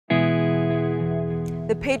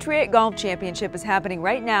The Patriot Golf Championship is happening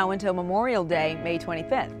right now until Memorial Day, May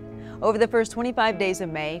 25th. Over the first 25 days of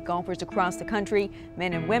May, golfers across the country,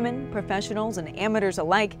 men and women, professionals and amateurs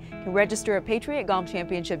alike, can register at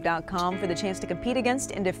patriotgolfchampionship.com for the chance to compete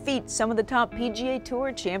against and defeat some of the top PGA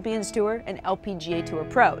Tour, Champions Tour, and LPGA Tour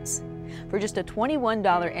pros. For just a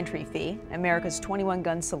 $21 entry fee, America's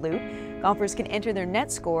 21-gun salute, golfers can enter their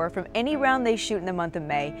net score from any round they shoot in the month of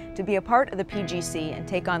May to be a part of the PGC and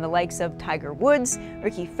take on the likes of Tiger Woods,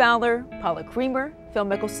 Ricky Fowler, Paula Creamer, Phil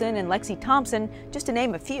Mickelson, and Lexi Thompson, just to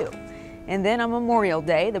name a few. And then on Memorial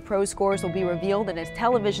Day, the pro scores will be revealed in a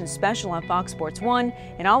television special on Fox Sports 1,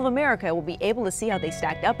 and all of America will be able to see how they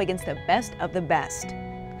stacked up against the best of the best.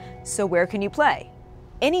 So where can you play?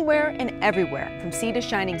 Anywhere and everywhere, from sea to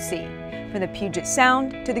shining sea. From the Puget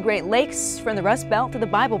Sound to the Great Lakes, from the Rust Belt to the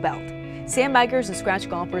Bible Belt. Sandbaggers and scratch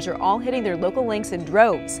golfers are all hitting their local links in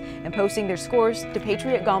droves and posting their scores to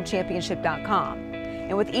patriotgolfchampionship.com.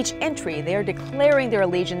 And with each entry, they are declaring their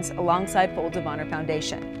allegiance alongside Folds of Honor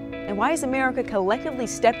Foundation. And why is America collectively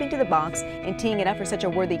stepping to the box and teeing it up for such a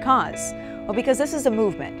worthy cause? Well, because this is a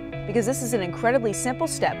movement. Because this is an incredibly simple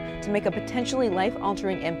step to make a potentially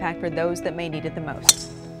life-altering impact for those that may need it the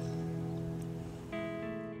most.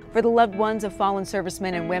 For the loved ones of fallen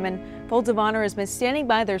servicemen and women, Folds of Honor has been standing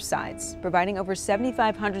by their sides, providing over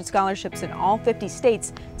 7,500 scholarships in all 50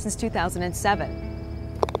 states since 2007.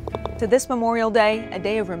 So this Memorial Day, a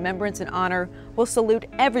day of remembrance and honor, will salute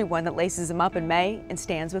everyone that laces them up in May and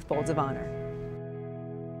stands with Folds of Honor.